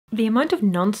The amount of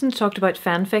nonsense talked about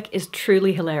fanfic is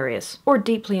truly hilarious, or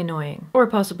deeply annoying, or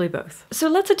possibly both. So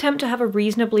let's attempt to have a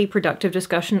reasonably productive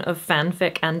discussion of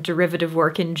fanfic and derivative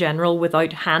work in general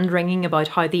without hand-wringing about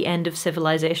how the end of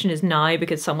civilization is now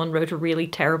because someone wrote a really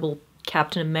terrible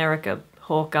Captain America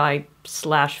Hawkeye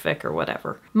 /fic or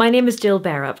whatever. My name is Jill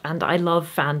Bearup and I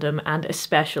love fandom and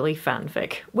especially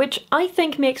fanfic, which I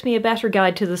think makes me a better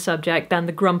guide to the subject than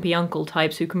the grumpy uncle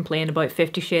types who complain about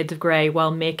 50 Shades of Grey while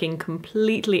making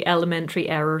completely elementary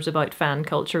errors about fan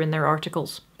culture in their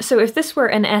articles. So if this were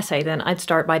an essay, then I'd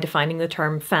start by defining the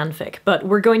term fanfic, but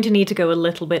we're going to need to go a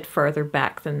little bit further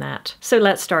back than that. So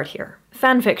let's start here.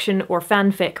 Fanfiction, or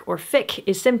fanfic, or fic,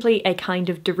 is simply a kind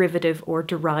of derivative or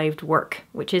derived work,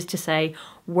 which is to say,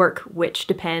 work which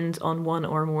depends on one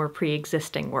or more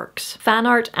pre-existing works. Fan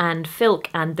art and filk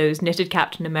and those knitted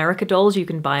Captain America dolls you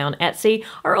can buy on Etsy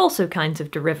are also kinds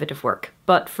of derivative work,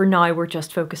 but for now we're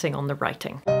just focusing on the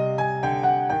writing.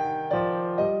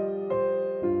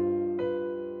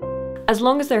 As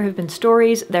long as there have been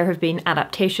stories, there have been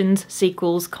adaptations,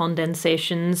 sequels,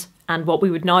 condensations, and what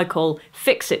we would now call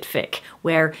fix-it fic,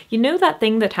 where you know that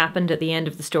thing that happened at the end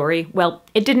of the story? Well,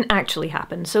 it didn't actually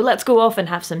happen, so let's go off and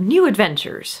have some new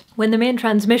adventures. When the main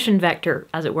transmission vector,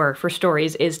 as it were, for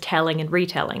stories is telling and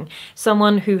retelling,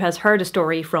 someone who has heard a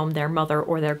story from their mother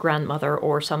or their grandmother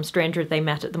or some stranger they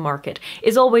met at the market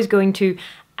is always going to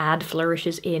add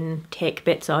flourishes in, take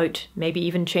bits out, maybe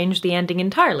even change the ending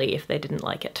entirely if they didn't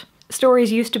like it.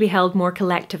 Stories used to be held more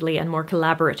collectively and more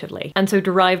collaboratively, and so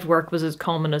derived work was as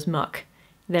common as muck.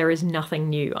 There is nothing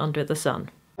new under the sun.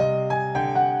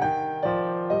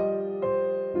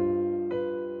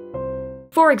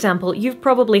 For example, you've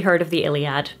probably heard of the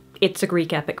Iliad. It's a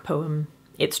Greek epic poem.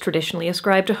 It's traditionally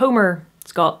ascribed to Homer.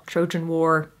 It's got Trojan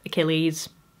War, Achilles,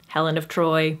 Helen of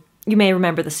Troy. You may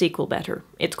remember the sequel better.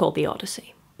 It's called the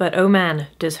Odyssey. But oh man,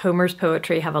 does Homer's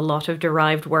poetry have a lot of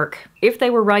derived work. If they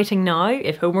were writing now,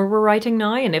 if Homer were writing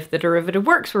now, and if the derivative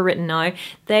works were written now,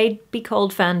 they'd be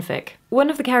called fanfic. One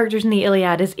of the characters in the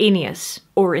Iliad is Aeneas,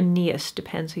 or Aeneas,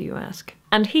 depends who you ask.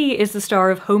 And he is the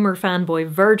star of Homer fanboy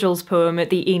Virgil's poem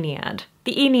The Aeneid.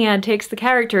 The Aeneid takes the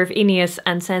character of Aeneas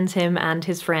and sends him and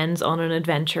his friends on an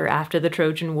adventure after the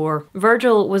Trojan War.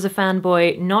 Virgil was a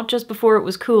fanboy not just before it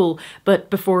was cool,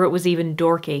 but before it was even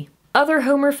dorky. Other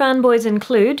Homer fanboys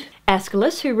include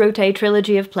Aeschylus, who wrote a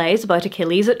trilogy of plays about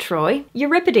Achilles at Troy,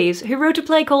 Euripides, who wrote a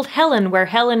play called Helen, where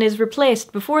Helen is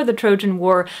replaced before the Trojan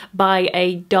War by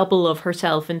a double of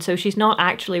herself, and so she's not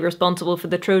actually responsible for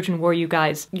the Trojan War, you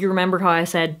guys. You remember how I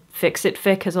said fix-it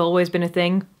fic has always been a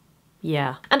thing?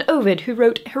 Yeah. And Ovid, who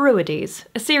wrote Heroides,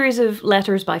 a series of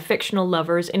letters by fictional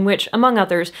lovers in which, among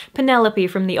others, Penelope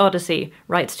from the Odyssey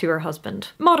writes to her husband.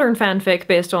 Modern fanfic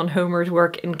based on Homer's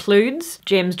work includes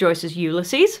James Joyce's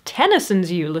Ulysses,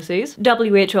 Tennyson's Ulysses,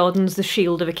 W.H. Auden's The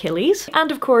Shield of Achilles,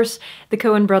 and of course, the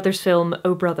Coen brothers film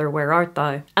O Brother, Where Art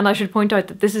Thou? And I should point out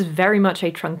that this is very much a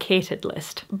truncated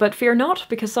list. But fear not,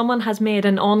 because someone has made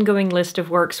an ongoing list of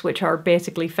works which are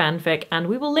basically fanfic, and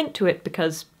we will link to it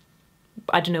because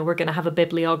I don't know, we're going to have a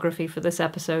bibliography for this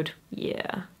episode.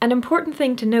 Yeah. An important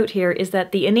thing to note here is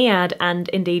that the Aeneid, and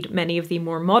indeed many of the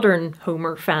more modern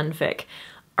Homer fanfic,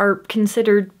 are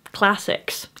considered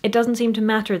classics. It doesn't seem to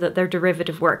matter that they're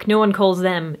derivative work. No one calls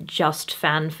them just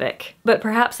fanfic. But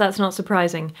perhaps that's not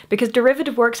surprising, because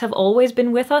derivative works have always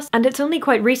been with us, and it's only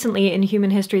quite recently in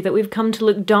human history that we've come to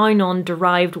look down on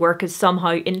derived work as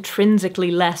somehow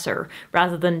intrinsically lesser,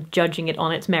 rather than judging it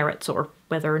on its merits or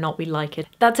whether or not we like it.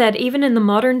 That said, even in the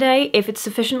modern day, if it's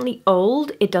sufficiently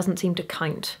old, it doesn't seem to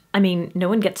count. I mean, no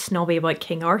one gets snobby about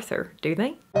King Arthur, do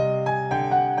they?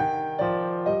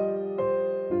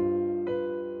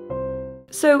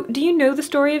 So, do you know the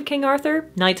story of King Arthur?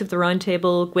 Knights of the Round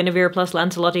Table, Guinevere plus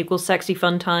Lancelot equals sexy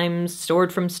fun times,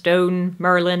 Sword from Stone,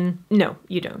 Merlin? No,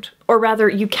 you don't. Or rather,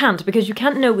 you can't, because you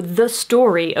can't know the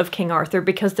story of King Arthur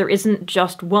because there isn't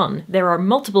just one. There are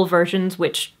multiple versions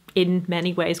which in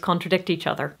many ways contradict each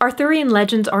other. Arthurian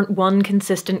legends aren't one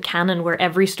consistent canon where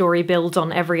every story builds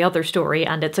on every other story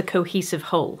and it's a cohesive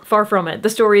whole. Far from it. The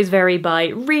stories vary by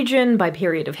region, by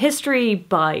period of history,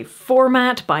 by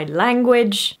format, by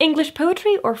language. English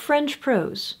poetry or French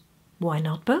prose? Why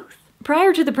not both?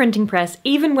 Prior to the printing press,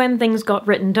 even when things got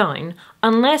written down,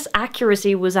 unless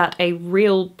accuracy was at a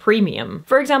real premium.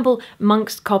 For example,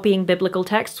 monks copying biblical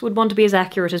texts would want to be as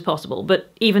accurate as possible,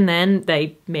 but even then,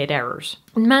 they made errors.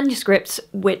 Manuscripts,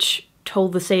 which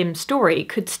told the same story,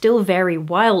 could still vary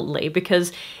wildly,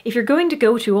 because if you're going to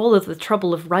go to all of the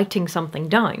trouble of writing something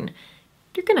down,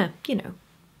 you're gonna,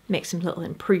 make some little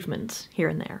improvements here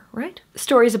and there, right?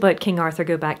 Stories about King Arthur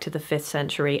go back to the 5th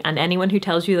century, and anyone who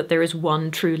tells you that there is one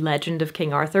true legend of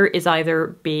King Arthur is either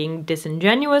being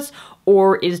disingenuous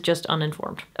or is just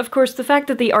uninformed. Of course, the fact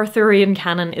that the Arthurian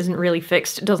canon isn't really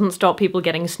fixed doesn't stop people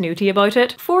getting snooty about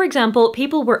it. For example,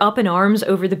 people were up in arms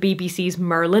over the BBC's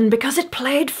Merlin because it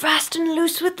played fast and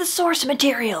loose with the source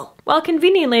material, while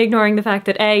conveniently ignoring the fact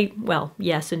that A, well,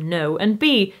 yes and no, and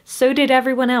B, so did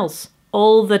everyone else.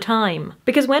 All the time.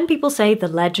 Because when people say the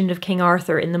legend of King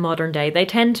Arthur in the modern day, they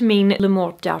tend to mean Le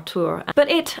Morte d'Arthur. But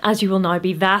it, as you will now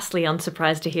be vastly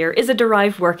unsurprised to hear, is a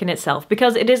derived work in itself,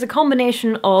 because it is a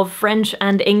combination of French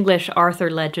and English Arthur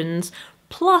legends,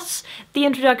 plus the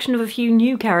introduction of a few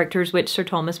new characters which Sir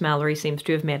Thomas Malory seems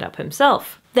to have made up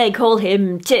himself. They call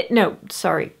him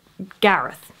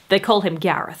Gareth. They call him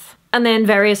Gareth. And then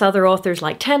various other authors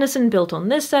like Tennyson built on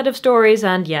this set of stories,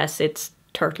 and yes, it's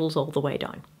turtles all the way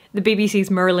down. The BBC's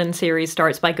Merlin series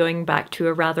starts by going back to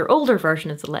a rather older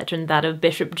version of the legend, that of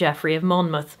Bishop Geoffrey of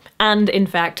Monmouth, and in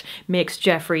fact makes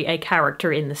Geoffrey a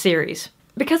character in the series.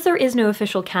 Because there is no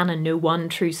official canon, no one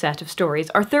true set of stories,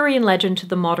 Arthurian legend to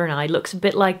the modern eye looks a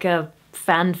bit like a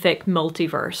fanfic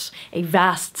multiverse, a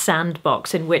vast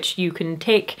sandbox in which you can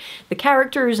take the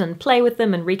characters and play with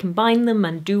them and recombine them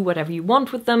and do whatever you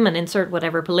want with them and insert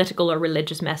whatever political or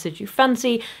religious message you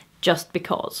fancy, just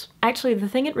because. Actually, the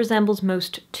thing it resembles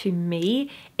most to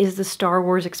me is the Star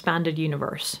Wars expanded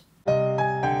universe.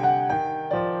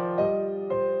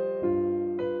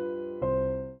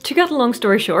 To cut a long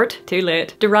story short, too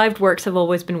late, derived works have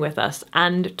always been with us,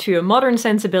 and to a modern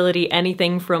sensibility,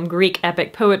 anything from Greek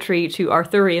epic poetry to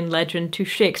Arthurian legend to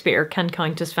Shakespeare can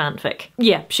count as fanfic.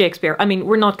 Yeah, Shakespeare. I mean,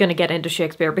 we're not going to get into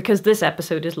Shakespeare because this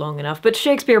episode is long enough, but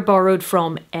Shakespeare borrowed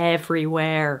from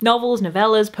everywhere. Novels,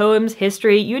 novellas, poems,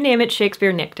 history, you name it,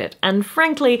 Shakespeare nicked it. And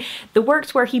frankly, the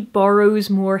works where he borrows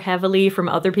more heavily from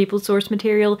other people's source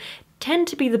material tend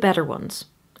to be the better ones.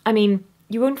 I mean,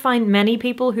 you won't find many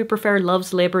people who prefer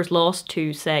Love's Labour's Lost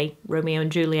to, say, Romeo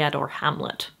and Juliet or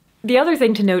Hamlet. The other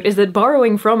thing to note is that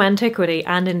borrowing from antiquity,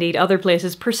 and indeed other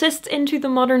places, persists into the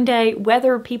modern day,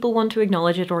 whether people want to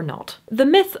acknowledge it or not. The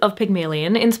myth of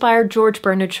Pygmalion inspired George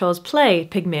Bernard Shaw's play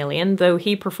Pygmalion, though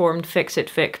he performed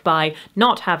fix-it-fic by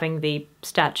not having the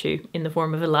statue in the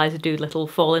form of Eliza Doolittle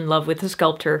fall in love with the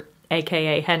sculptor,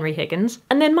 aka Henry Higgins.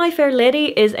 And then My Fair Lady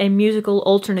is a musical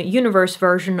alternate universe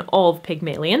version of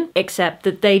Pygmalion, except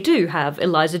that they do have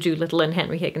Eliza Doolittle and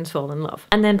Henry Higgins fall in love.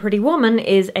 And then Pretty Woman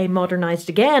is a modernised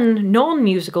again,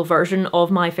 non-musical version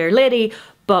of My Fair Lady,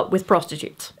 but with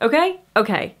prostitutes. Okay?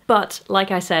 Okay. But, like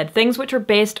I said, things which are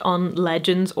based on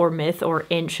legends or myth or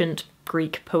ancient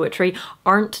Greek poetry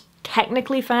aren't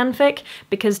technically fanfic,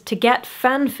 because to get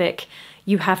fanfic,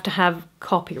 you have to have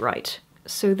copyright.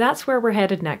 So that's where we're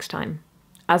headed next time.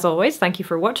 As always, thank you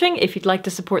for watching. If you'd like to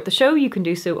support the show, you can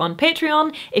do so on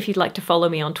Patreon. If you'd like to follow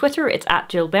me on Twitter, it's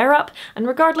 @JillBearup. And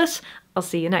regardless, I'll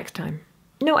see you next time.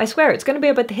 No, I swear, it's going to be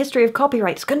about the history of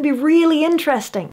copyright. It's going to be really interesting.